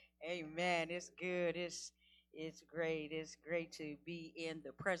Amen. It's good. It's great. It's great to be in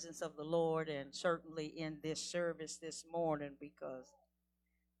the presence of the Lord, and certainly in this service this morning because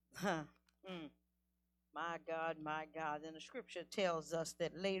huh, mm, my God. And the scripture tells us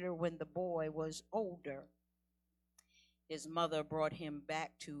that later when the boy was older, his mother brought him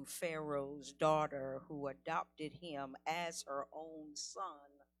back to Pharaoh's daughter, who adopted him as her own son.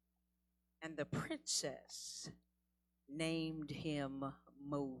 And the princess named him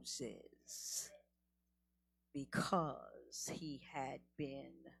Moses because he had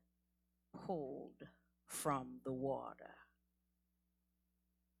been pulled from the water.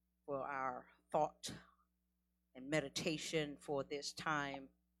 For our thought and meditation for this time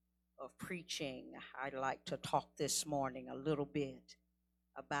of preaching, I'd like to talk this morning a little bit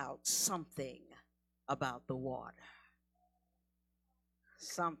about something about the water.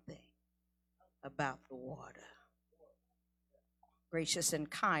 Something about the water. Gracious and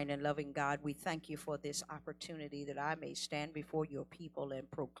kind and loving God, we thank you for this opportunity that I may stand before your people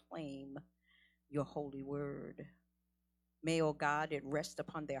and proclaim your holy word. May, oh God, it rest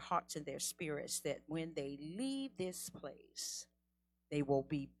upon their hearts and their spirits that when they leave this place, they will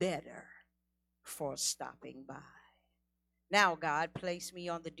be better for stopping by. Now, God, place me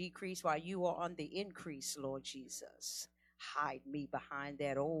on the decrease while you are on the increase, Lord Jesus. Hide me behind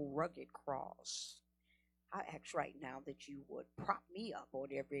that old rugged cross. I ask right now that you would prop me up on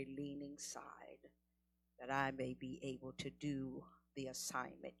every leaning side, that I may be able to do the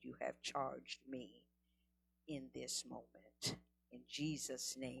assignment you have charged me in this moment. In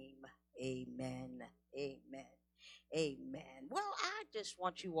Jesus' name, amen, amen, amen. Well, I just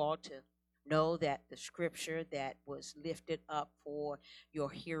want you all to know that the scripture that was lifted up for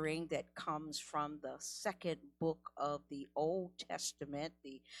your hearing, that comes from the second book of the Old Testament,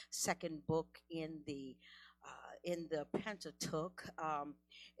 the second book in the Pentateuch.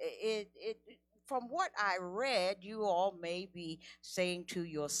 From what I read, you all may be saying to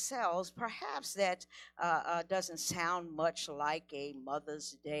yourselves, perhaps that doesn't sound much like a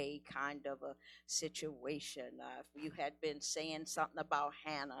Mother's Day kind of a situation. If you had been saying something about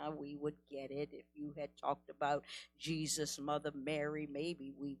Hannah, we would get it. If you had talked about Jesus' mother Mary,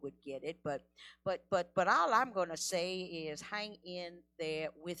 maybe we would get it. But all I'm going to say is hang in there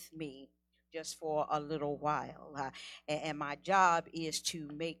with me just for a little while. And my job is to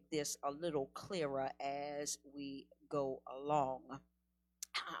make this a little clearer as we go along.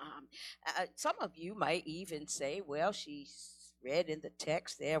 Some of you might even say, well, she's read in the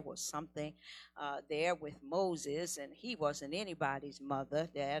text there was something there with Moses, and he wasn't anybody's mother.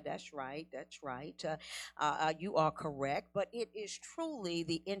 Yeah, that's right. You are correct, but it is truly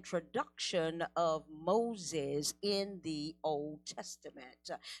the introduction of Moses in the Old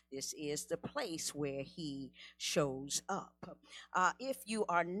Testament. This is the place where he shows up. If you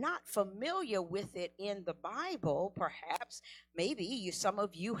are not familiar with it in the Bible, perhaps maybe some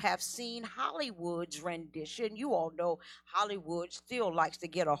of you have seen Hollywood's rendition. You all know Hollywood still likes to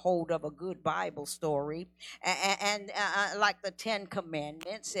get a hold of a good Bible story, and like the Ten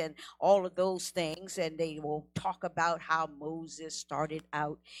Commandments and all of those things, and they will talk about how Moses started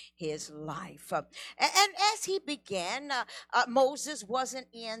out his life. And as he began, Moses wasn't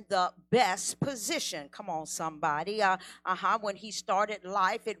in the best position. Come on, somebody. When he started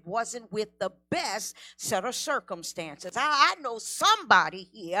life, it wasn't with the best set of circumstances. I know somebody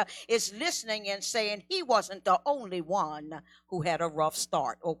here is listening and saying he wasn't the only one who had a rough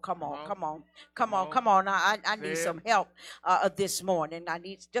start. Oh, come on. I need some help this morning. I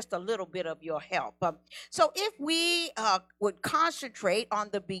need just a little bit of your help. So if we would concentrate on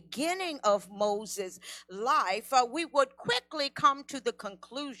the beginning of Moses' life, we would quickly come to the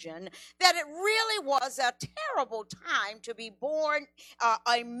conclusion that it really was a terrible time to be born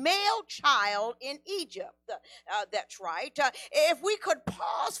a male child in Egypt. That's right. If we could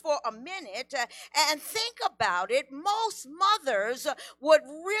pause for a minute and think about it, most mothers would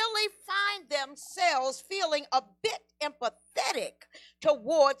really find themselves feeling a bit empathetic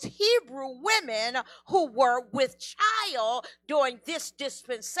towards Hebrew women who were with child during this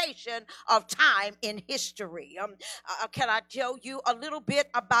dispensation of time in history. Can I tell you a little bit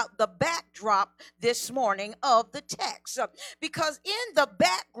about the backdrop this morning of the text? Because in the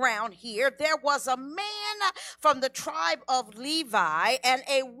background here, there was a man from the tribe of Levi and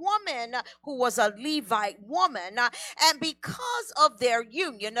a woman who was a Levite woman. And because of their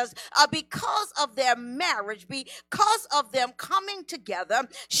union, because of their marriage, because of them coming together,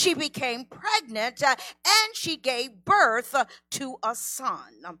 she became pregnant and she gave birth to a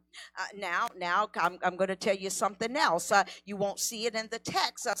son. Now I'm going to tell you something else. You won't see it in the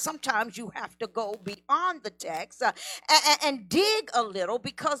text. Sometimes you have to go beyond the text and dig a little,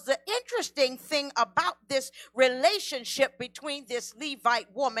 because the interesting thing about this relationship between this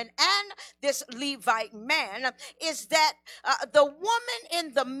Levite woman and this Levite man is that the woman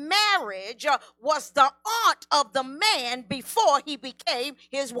in the marriage was the aunt of the man before he became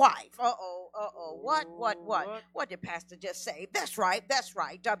his wife. What did Pastor just say? That's right.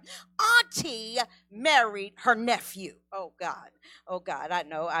 Auntie married her nephew. Oh God, I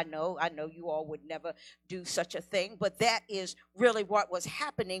know you all would never do such a thing, but that is really what was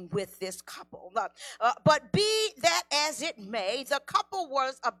happening with this couple. But be that as it may, the couple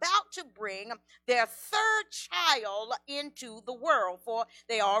was about to bring their third child into the world, for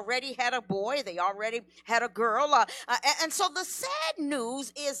they already had a boy, they already had a girl, and so the sad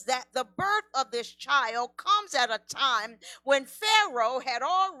news is that the birth of this child comes at a time when Pharaoh had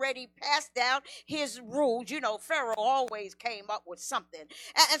already passed down his rules. You know, Pharaoh always came up with something,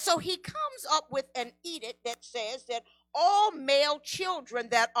 and so he comes up with an edict that says that all male children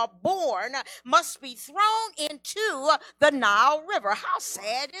that are born must be thrown into the Nile River. How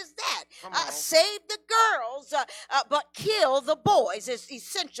sad is that? Save the girls, but kill the boys is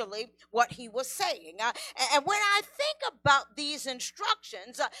essentially what he was saying. And when I think about these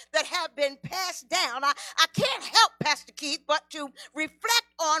instructions that have been passed down, I can't help, Pastor Keith, but to reflect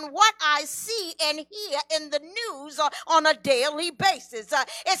on what I see and hear in the news on a daily basis.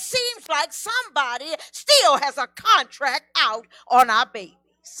 It seems like somebody still has a contract out on our babies.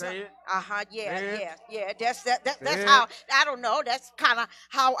 Say it. Yeah. That's how, I don't know. That's kind of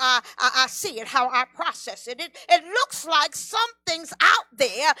how I see it, how I process it. It looks like something's out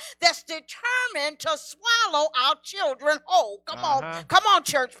there that's determined to swallow our children whole. Come on,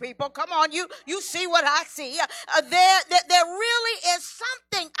 church people. Come on, you see what I see. There really is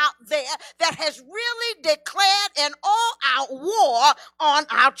something out there that has really declared an all-out war on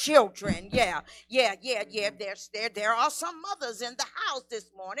our children. Yeah. There are some mothers in the house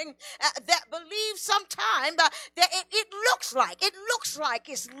this morning that believe sometimes that it looks like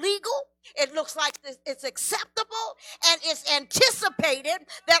it's legal, it looks like it's acceptable, and it's anticipated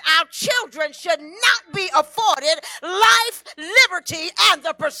that our children should not be afforded life, liberty, and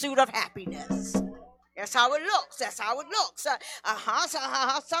the pursuit of happiness. That's how it looks.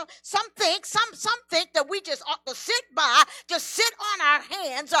 Some think that we just ought to sit by, just sit on our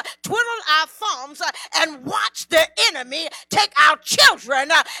hands, twiddle our thumbs, and watch the enemy take our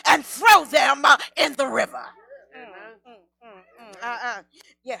children and throw them in the river.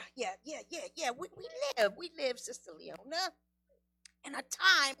 We live, Sister Leona, in a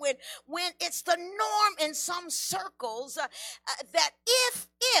time when it's the norm in some circles that if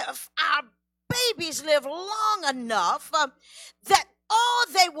our babies live long enough, that all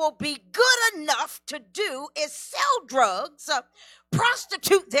they will be good enough to do is sell drugs,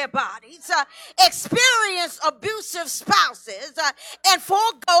 prostitute their bodies, experience abusive spouses, and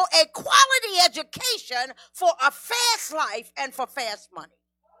forego a quality education for a fast life and for fast money.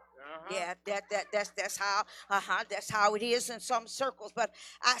 Yeah, that's how it is in some circles. But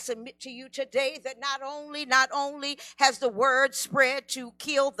I submit to you today that not only has the word spread to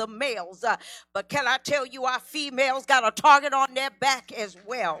kill the males, but can I tell you, our females got a target on their back as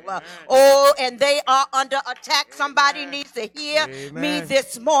well. And they are under attack. Somebody needs to hear me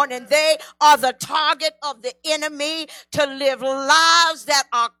this morning. They are the target of the enemy to live lives that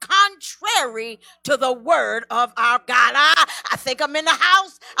are contrary to the word of our God. I think I'm in the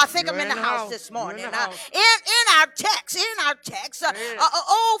house. I'm in the house this morning. In our text,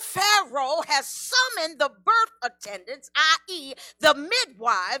 old Pharaoh has summoned the birth attendants, i.e. the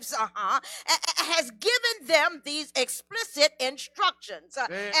midwives, has given them these explicit instructions.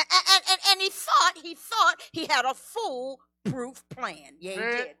 And he thought he had a foolproof plan.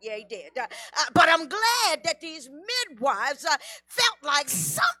 Yeah, he did. But I'm glad that these midwives felt like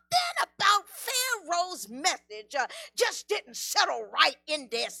something about Pharaoh's message just didn't settle right in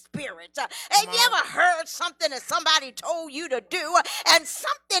their spirit. Have you ever heard something that somebody told you to do and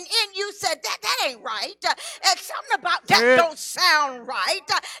something in you said that ain't right, and something about that don't sound right,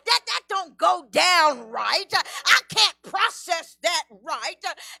 that don't go down right, I can't process that right.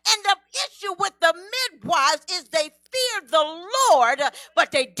 And the issue with the midwives is they feared the Lord,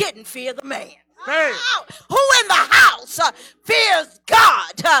 but they didn't fear the man. Who in the house fears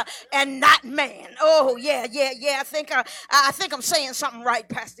God and not man. Oh yeah, yeah, yeah. I think I'm saying something right,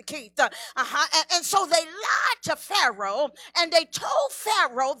 Pastor Keith. And so they lied to Pharaoh, and they told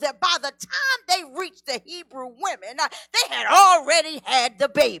Pharaoh that by the time they reached the Hebrew women, they had already had the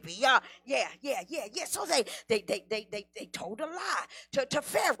baby. Yeah. So they told a lie to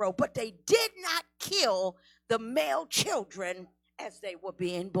Pharaoh, but they did not kill the male children as they were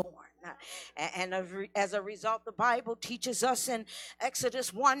being born. And as a result, the Bible teaches us in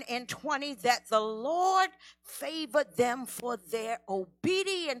Exodus 1:20 that the Lord favored them for their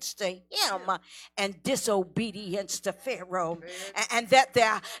obedience to him and disobedience to Pharaoh, and that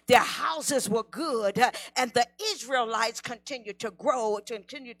their houses were good, and the Israelites continued to grow,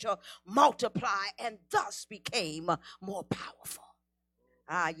 continued to multiply, and thus became more powerful.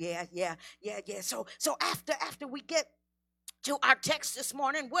 Yeah. So after we get to our text this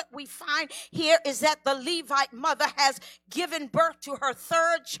morning, what we find here is that the Levite mother has given birth to her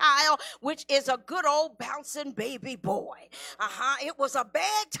third child, which is a good old bouncing baby boy. It was a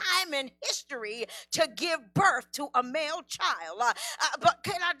bad time in history to give birth to a male child. But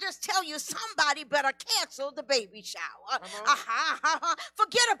can I just tell you, somebody better cancel the baby shower.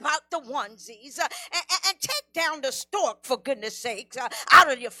 Forget about the onesies and take down the stork, for goodness sakes,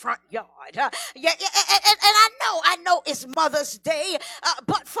 out of your front yard. And I know it's Mother's Day,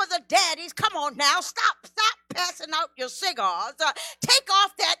 but for the daddies, come on now, stop passing out your cigars. Take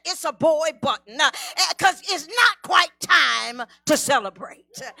off that "it's a boy" button, because it's not quite time to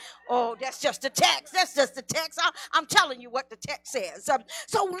celebrate. Oh, that's just the text. I'm telling you what the text says.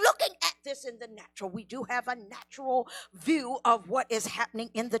 So looking at this in the natural, we do have a natural view of what is happening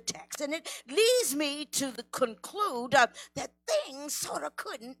in the text, and it leads me to conclude that things sort of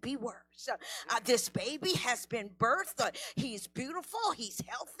couldn't be worse. This baby has been birthed. He's beautiful, he's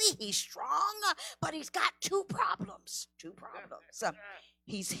healthy, he's strong, but he's got two problems.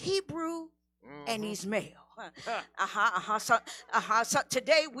 He's Hebrew and he's male. So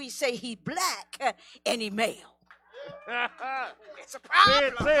today we say he's black and he's male. It's a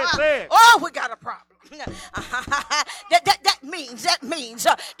problem. Say it. Oh, we got a problem. That means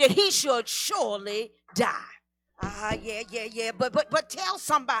that he should surely die. Yeah. But tell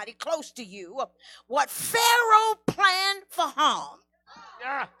somebody close to you what Pharaoh planned for harm.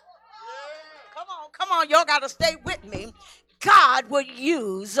 Yeah. Come on, y'all got to stay with me. God would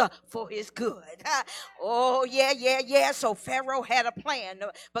use for his good. Oh, yeah. So Pharaoh had a plan.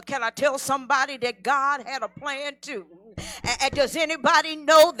 But can I tell somebody that God had a plan too? And does anybody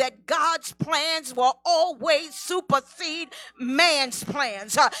know that God's plans will always supersede man's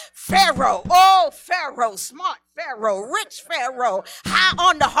plans? Pharaoh, smart Pharaoh, rich Pharaoh, high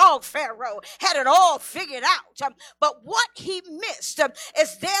on the hog Pharaoh, had it all figured out. But what he missed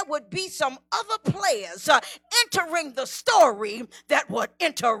is there would be some other players entering the story that would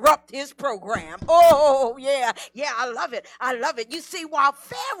interrupt his program. Oh, yeah, I love it. You see, while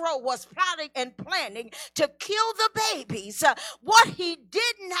Pharaoh was plotting and planning to kill the babies, what he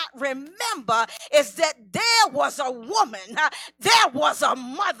did not remember is that there was a woman, there was a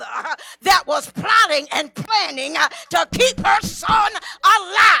mother that was plotting and planning to keep her son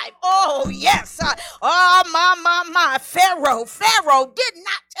alive. Oh, yes. My. Pharaoh did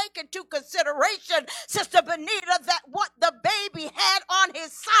not take into consideration, Sister Benita, that what the baby had on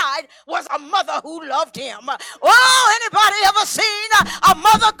his side was a mother who loved him. Oh, anybody ever seen a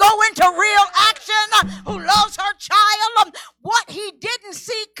mother go into real action who loves her child? What he didn't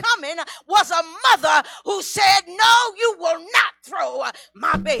see coming was a mother who said, "No, you will not throw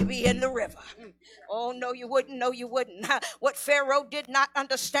my baby in the river." Oh, no, you wouldn't. What Pharaoh did not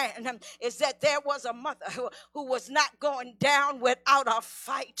understand is that there was a mother who was not going down without a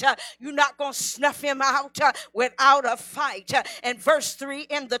fight. You're not going to snuff him out without a fight. And verse 3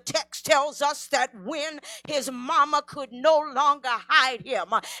 in the text tells us that when his mama could no longer hide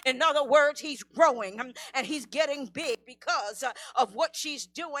him, in other words, he's growing and he's getting big because of what she's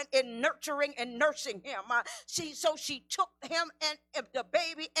doing in nurturing and nursing him. So she took him and the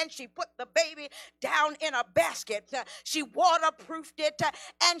baby, and she put the baby down in a basket. She waterproofed it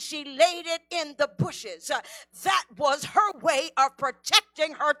and she laid it in the bushes. That was her way of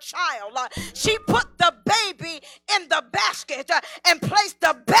protecting her child. She put the baby in the basket and placed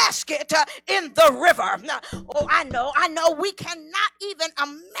the basket in the river. Oh, I know. We cannot even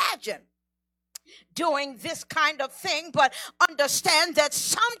imagine doing this kind of thing, but understand that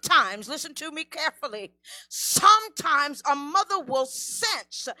sometimes, listen to me carefully, sometimes a mother will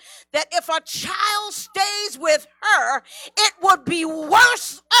sense that if a child stays with her, it would be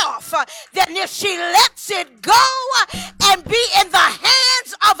worse off than if she lets it go and be in the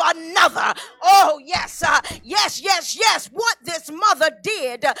hands of another. Oh, yes, yes. What this mother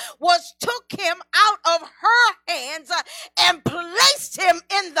did was took him out of her hands and placed him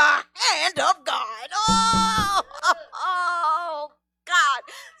in the hand of God. Oh, God.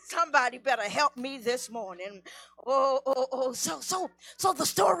 Somebody better help me this morning. So the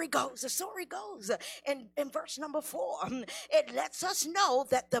story goes in verse number 4. It lets us know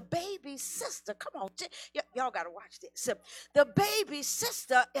that the baby's sister, come on, y'all got to watch this. The baby's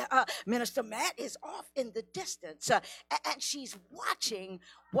sister, Minister Matt, is off in the distance, and she's watching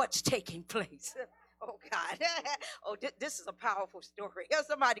what's taking place. Oh, God. Oh, this is a powerful story.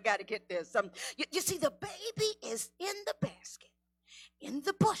 Somebody got to get this. You see, the baby is in the basket, in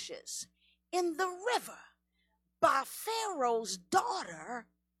the bushes, in the river, by Pharaoh's daughter.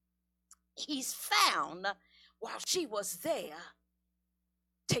 He's found while she was there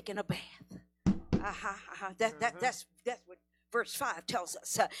taking a bath. That's what verse 5 tells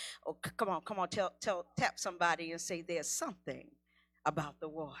us. Oh, come on, tap somebody and say there's something about the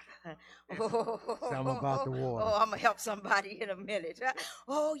water. Something about the water. Oh, I'm going to help somebody in a minute.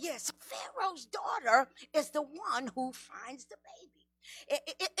 Oh, yes. Pharaoh's daughter is the one who finds the baby.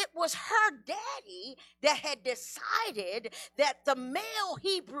 It was her daddy that had decided that the male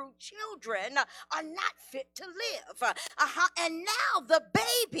Hebrew children are not fit to live. And now the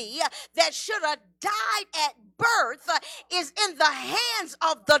baby that should have died at birth is in the hands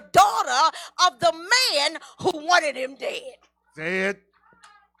of the daughter of the man who wanted him dead. Say it.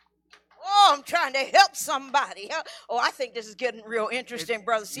 Oh, I'm trying to help somebody. Oh, I think this is getting real interesting,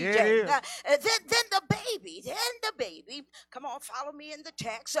 Brother CJ. Yeah, Then the baby, come on, follow me in the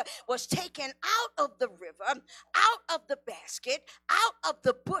text, was taken out of the river, out of the basket, out of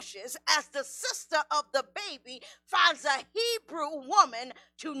the bushes, as the sister of the baby finds a Hebrew woman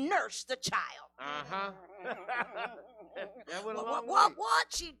to nurse the child. What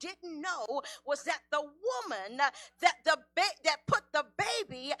she didn't know was that the woman that put the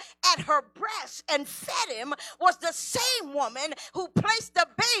baby at her breast and fed him was the same woman who placed the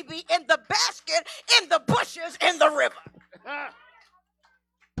baby in the basket, in the bushes, in the river.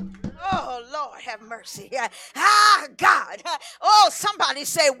 Oh, Lord, have mercy. God. Oh, somebody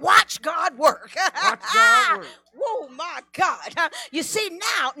say, watch God work. Watch God work. Oh, my God. You see,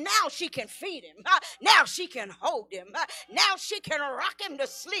 now she can feed him. Now she can hold him. Now she can rock him to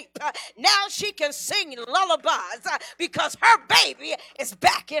sleep. Now she can sing lullabies because her baby is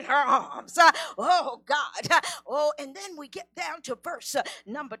back in her arms. Oh, God. Oh, and then we get down to verse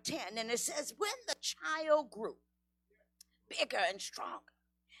number 10, and it says, when the child grew bigger and stronger,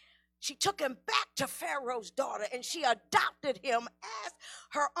 she took him back to Pharaoh's daughter, and she adopted him as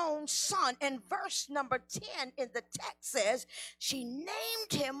her own son. And verse number 10 in the text says, she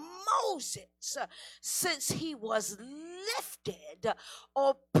named him Moses, since he was lifted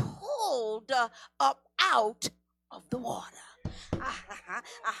or pulled up out of the water. I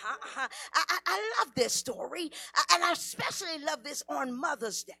love this story, and I especially love this on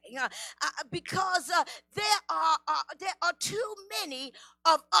Mother's Day because there are too many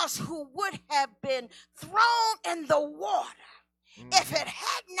of us who would have been thrown in the water if it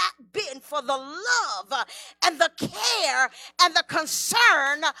had not been for the love and the care and the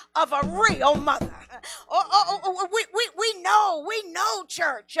concern of a real mother. We know,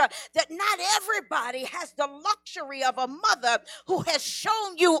 church, that not everybody has the luxury of a mother who has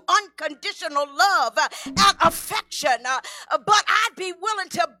shown you unconditional love and affection. But I'd be willing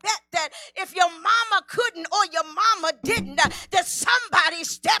to bet that if your mama couldn't or your mama didn't, that somebody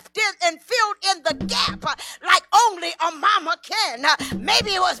stepped in and filled in the gap like only a mama can.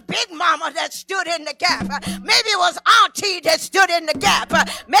 Maybe it was Big Mama that stood in the gap. Maybe it was Auntie that stood in the gap.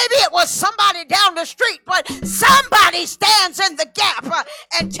 Maybe it was somebody down the street, but somebody stands in the gap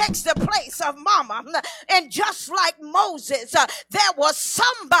and takes the place of Mama. And just like Moses, there was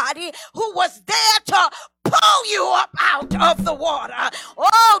somebody who was there to pull you up out of the water.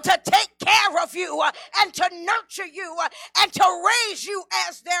 Oh, to take care of you and to nurture you and to raise you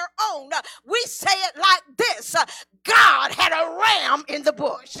as their own. We say it like this: God had a ram in the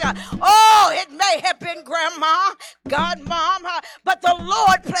bush. Oh, it may have been grandma, godmom, but the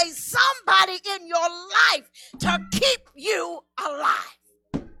Lord placed somebody in your life to keep you alive.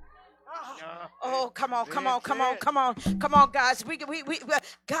 Oh, come on, come on, come on, come on, come on, guys.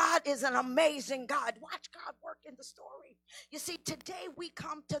 God is an amazing God. Watch God work in the story. You see, today we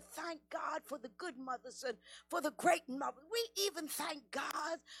come to thank God for the good mothers and for the great mothers. We even thank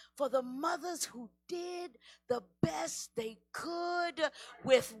God for the mothers who did the best they could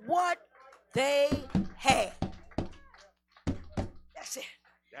with what they had. That's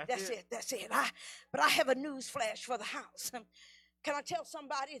it. That's it. But I have a news flash for the house. Can I tell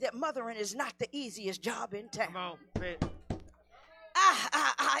somebody that mothering is not the easiest job in town? Come on, fit.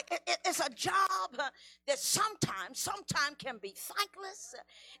 It's a job that sometimes can be thankless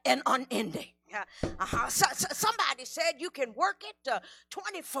and unending. Somebody said you can work it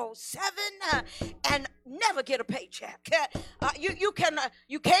 24/7 and never get a paycheck.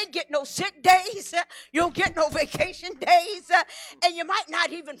 You can't get no sick days. You don't get no vacation days, and you might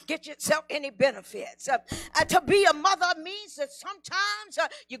not even get yourself any benefits. To be a mother means that sometimes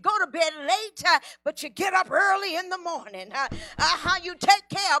you go to bed late, but you get up early in the morning. You take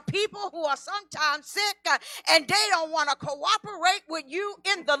care of people who are sometimes sick, and they don't want to cooperate with you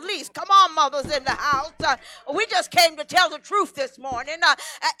in the least. Come on, mothers in the house. We just came to tell the truth this morning.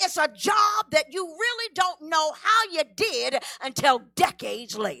 It's a job that you really don't know how you did until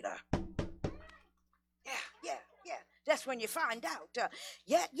decades later. Yeah. That's when you find out.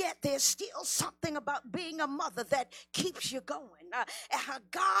 Yet there's still something about being a mother that keeps you going.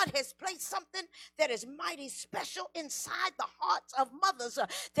 God has placed something that is mighty special inside the hearts of mothers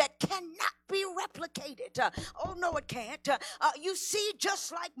that cannot be replicated. Oh, no, it can't. You see,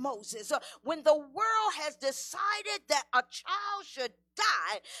 just like Moses, when the world has decided that a child should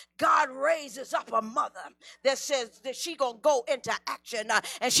die, God raises up a mother that says that she gonna go into action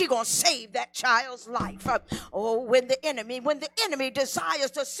and she gonna save that child's life. When the enemy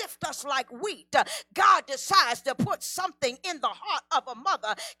desires to sift us like wheat, God decides to put something in the heart of a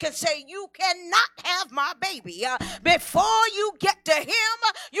mother, can say, you cannot have my baby. Before you get to him,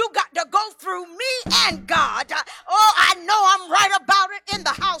 you got to go through me and God. I know I'm right about it in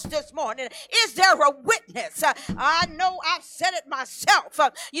the house this morning. Is there a witness? I know I've said it myself.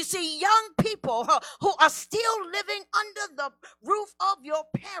 You see, young people who are still living under the roof of your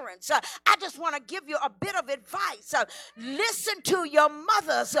parents, I just want to give you a bit of advice. Listen to your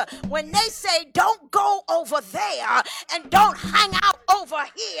mothers when they say don't go over there and don't hang out over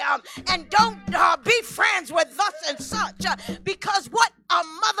here and don't be friends with us and such, because what a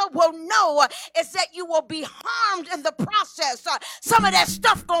mother will know is that you will be harmed in the process. Some of that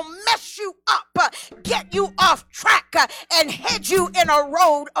stuff gonna mess you up, get you off track, and head you in a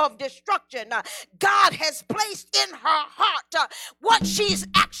road of destruction. God has placed in her heart what she's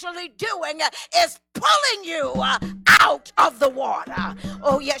actually doing is pulling you out of the water.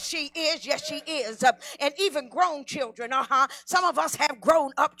 Oh, yes, she is. Yes, she is. And even grown children. Some of us have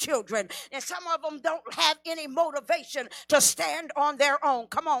grown up children, and some of them don't have any motivation to stand on their own.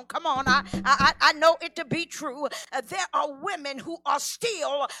 Come on. I know it to be true. There are women who are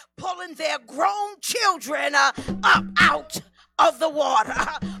still pulling their grown children up out of the water.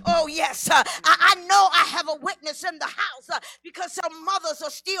 Oh, yes. I know I have a witness in the house because some mothers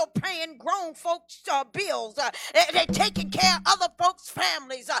are still paying grown folks' bills. They're taking care of other folks'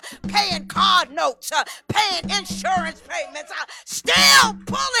 families, paying card notes, paying insurance payments, still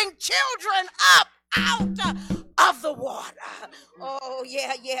pulling children up out of the water. Oh,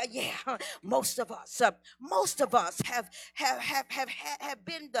 yeah. Most of us have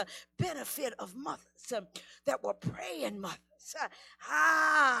been the benefit of mothers that were praying mothers.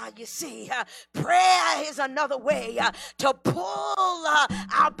 You see, prayer is another way to pull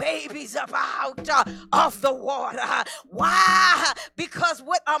our babies up out of the water. Why? Because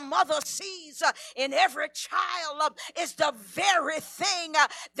what a mother sees in every child is the very thing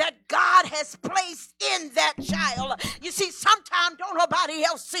that God has placed in that child. You see, sometimes don't nobody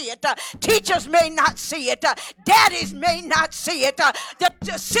else see it. Teachers may not see it. Daddies may not see it.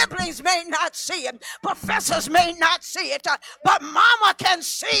 The siblings may not see it. Professors may not see it. But mama can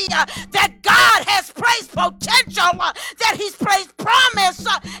see that God has placed potential, that he's placed promise,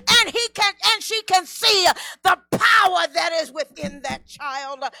 and she can see the power that is within that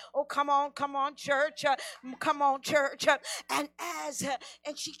child. Oh, come on, church. Come on, church. And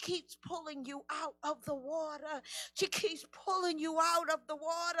she keeps pulling you out of the water. She keeps pulling you out of the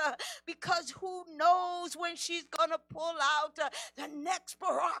water, because who knows when she's going to pull out the next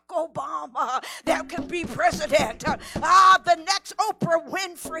Barack Obama that can be president. The next Oprah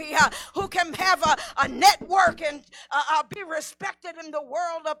Winfrey, who can have a network and be respected in the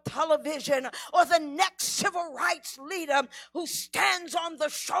world of television, or the next civil rights leader who stands on the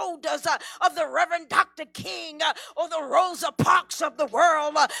shoulders because of the Reverend Dr. King or the Rosa Parks of the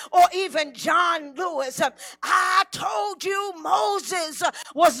world or even John Lewis. I told you Moses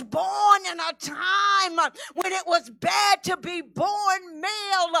was born in a time when it was bad to be born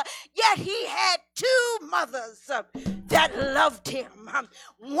male, yet he had two mothers that loved him.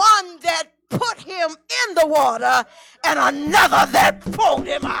 One that put him in the water and another that pulled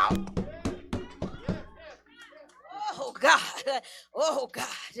him out. Oh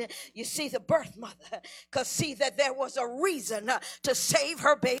God, you see the birth mother could see that there was a reason to save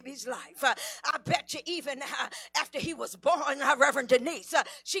her baby's life. I bet you even after he was born, Reverend Denise,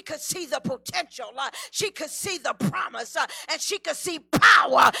 she could see the potential, she could see the promise, and she could see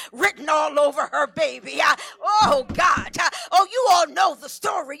power written all over her baby. Oh God, oh, you all know the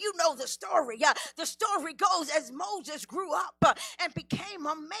story. You know the story. The story goes as Moses grew up and became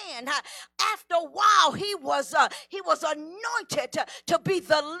a man. After a while, he was anointed to be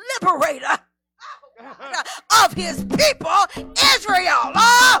the liberator of his people, Israel.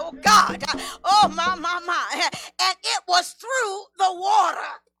 Oh God. Oh my. And it was through the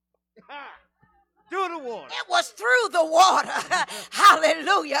water. Through the water. It was through the water,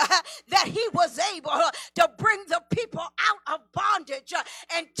 hallelujah, that he was able to bring the people out of bondage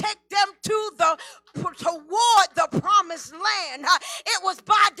and take them toward the promised land. It was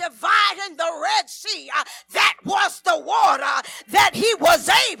by dividing the Red Sea. That was the water that he was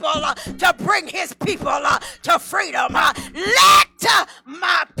able to bring his people to freedom. Let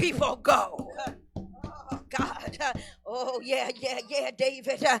my people go. God. Oh, yeah,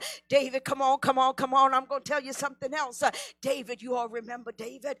 David. David, come on. I'm going to tell you something else. David, you all remember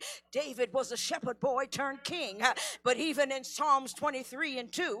David? David was a shepherd boy turned king. But even in Psalms 23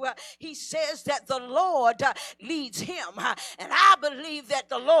 and 2, he says that the Lord leads him. And I believe that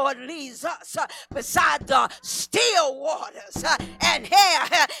the Lord leads us beside the still waters. And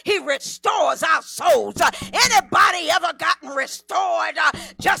here he restores our souls. Anybody ever gotten restored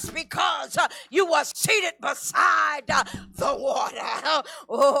just because you were seated beside the water?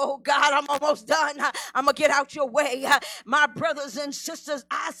 Oh God, I'm almost done. I'm gonna get out your way. My brothers and sisters,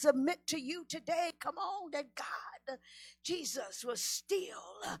 I submit to you today, come on, that God, Jesus, will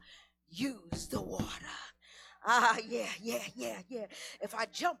still use the water. Yeah. If I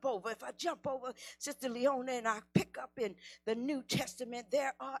jump over, Sister Leona, and I pick up in the New Testament,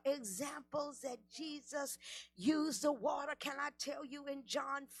 there are examples that Jesus used the water. Can I tell you in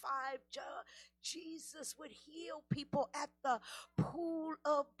John 5, Jesus would heal people at the pool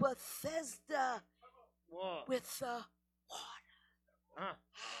of Bethesda with the water.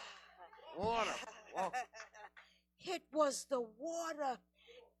 Water. It was the water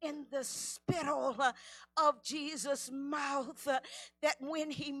in the spittle of Jesus' mouth that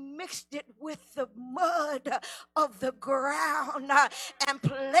when he mixed it with the mud of the ground and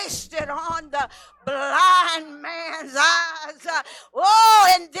placed it on the blind man's eyes,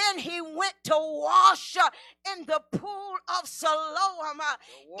 and then he went to wash in the pool of Siloam.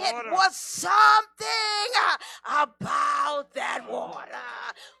 It was something about that water.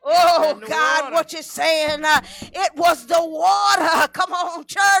 Oh God, water. What you saying? It was the water. Come on,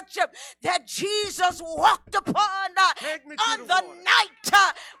 church. That Jesus walked upon on the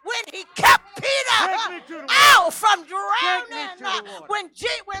night when he kept Peter out from drowning. When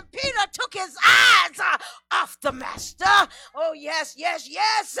Peter took his eyes off the master. Oh, yes.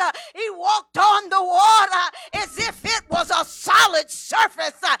 He walked on the water as if it was a solid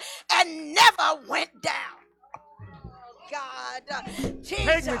surface and never went down. God,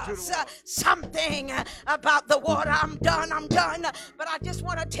 Jesus, something about the water. I'm done. But I just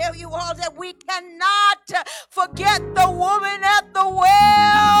want to tell you all that we cannot forget the woman at the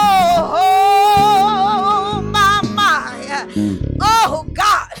well. Oh, my. Oh,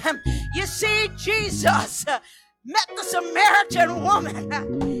 God. You see, Jesus met the Samaritan woman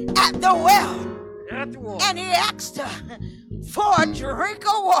at the well. And he asked her for a drink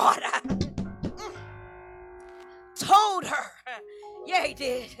of water. Told her, yeah, he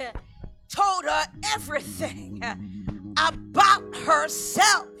did, told her everything about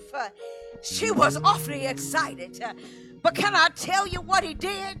herself. She was awfully excited. But can I tell you what he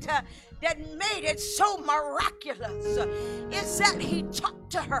did that made it so miraculous? Is that he talked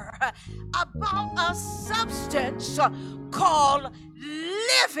to her about a substance called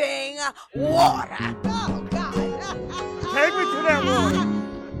living water. Oh, God. Take me to that water.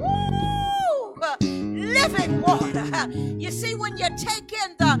 Living water. You see, when you take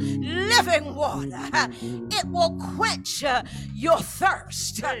in the living water, it will quench your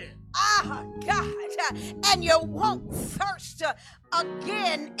thirst. God, and you won't thirst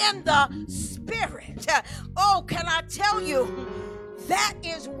again in the spirit. Oh, can I tell you That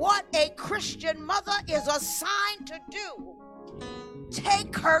is what a Christian mother is assigned to do.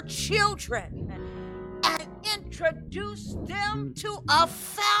 Take her children and introduce them to a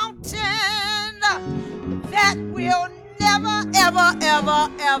fountain that will never, ever, ever,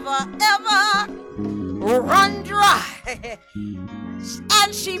 ever, ever run dry.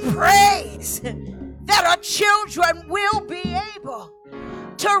 And she prays that her children will be able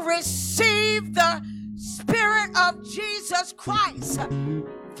to receive the Spirit of Jesus Christ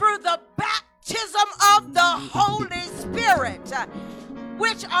through the baptism of the Holy Spirit,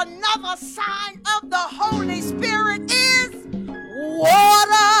 which another sign of the Holy Spirit is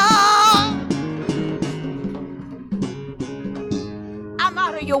water. I'm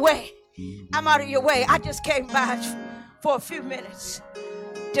out of your way. I'm out of your way. I just came by for a few minutes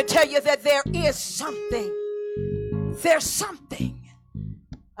to tell you that there's something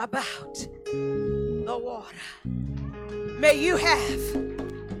about the water. May you have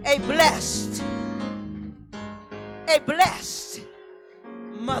a blessed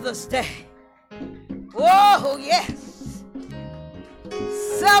Mother's Day. Oh, yes.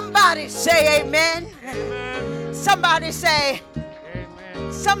 Somebody say amen. Amen. Somebody say,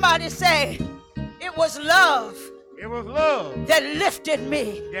 Amen. Somebody say, it was love. It was love that lifted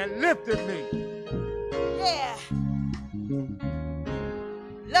me. that lifted me. Yeah.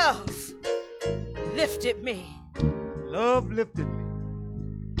 Love lifted me. Love lifted me.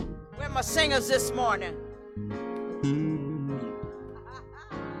 Where are my singers this morning?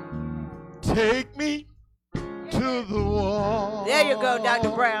 Take me to the wall. There you go, Dr.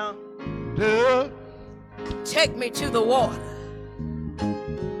 Brown. Take me to the water.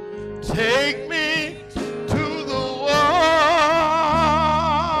 Take me to the water.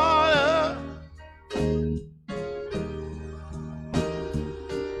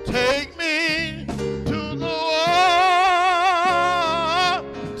 Take me to the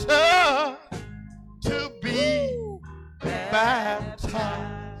water to be baptized.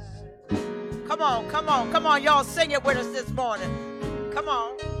 Come on, y'all sing it with us this morning. Come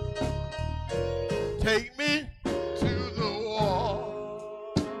on. Take me to the water.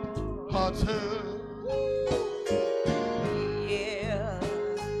 Yeah.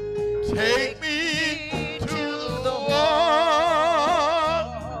 Take me to the water.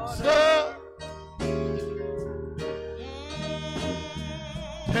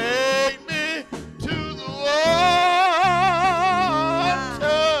 Take me to the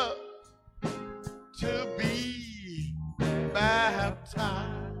water to be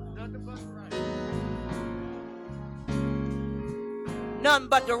baptized. None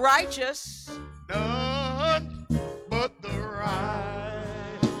but the righteous. None but the righteous.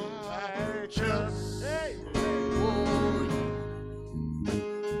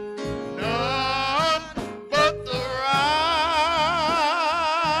 None but the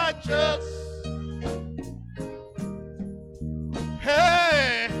righteous.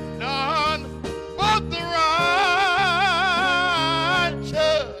 Hey, none but the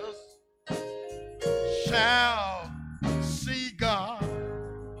righteous shall see God.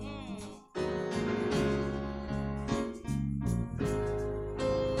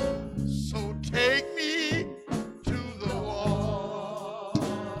 So take me to the water.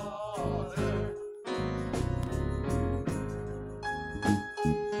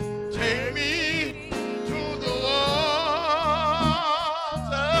 Take me to the water.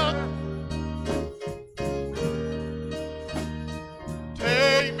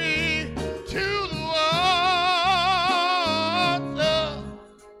 Take me to the water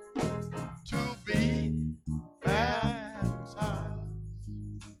to be baptized.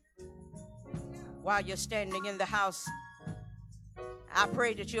 While you're standing in the house, I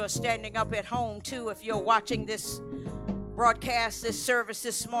pray that you're standing up at home too if you're watching this broadcast, this service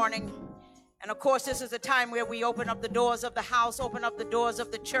this morning. And of course, this is a time where we open up the doors of the house, open up the doors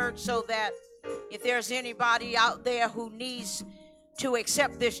of the church, so that if there's anybody out there who needs to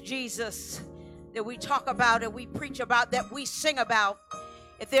accept this Jesus that we talk about, that we preach about, that we sing about,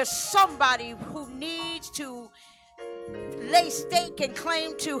 if there's somebody who needs to lay stake and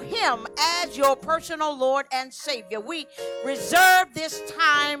claim to him as your personal Lord and Savior, we reserve this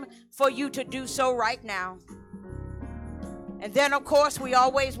time for you to do so right now. And then of course we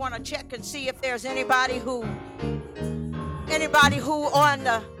always want to check and see if there's anybody who on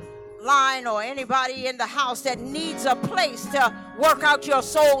the line or anybody in the house that needs a place to work out your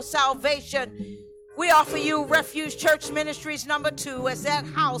soul salvation. We offer you Refuge Church Ministries #2 as that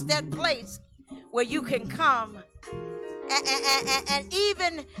house, that place where you can come. And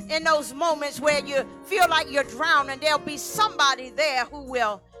even in those moments where you feel like you're drowning, there'll be somebody there who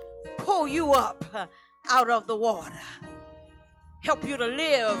will pull you up out of the water. help you to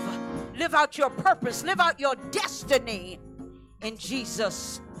live out your purpose, live out your destiny in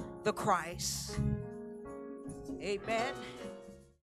Jesus the Christ. Amen.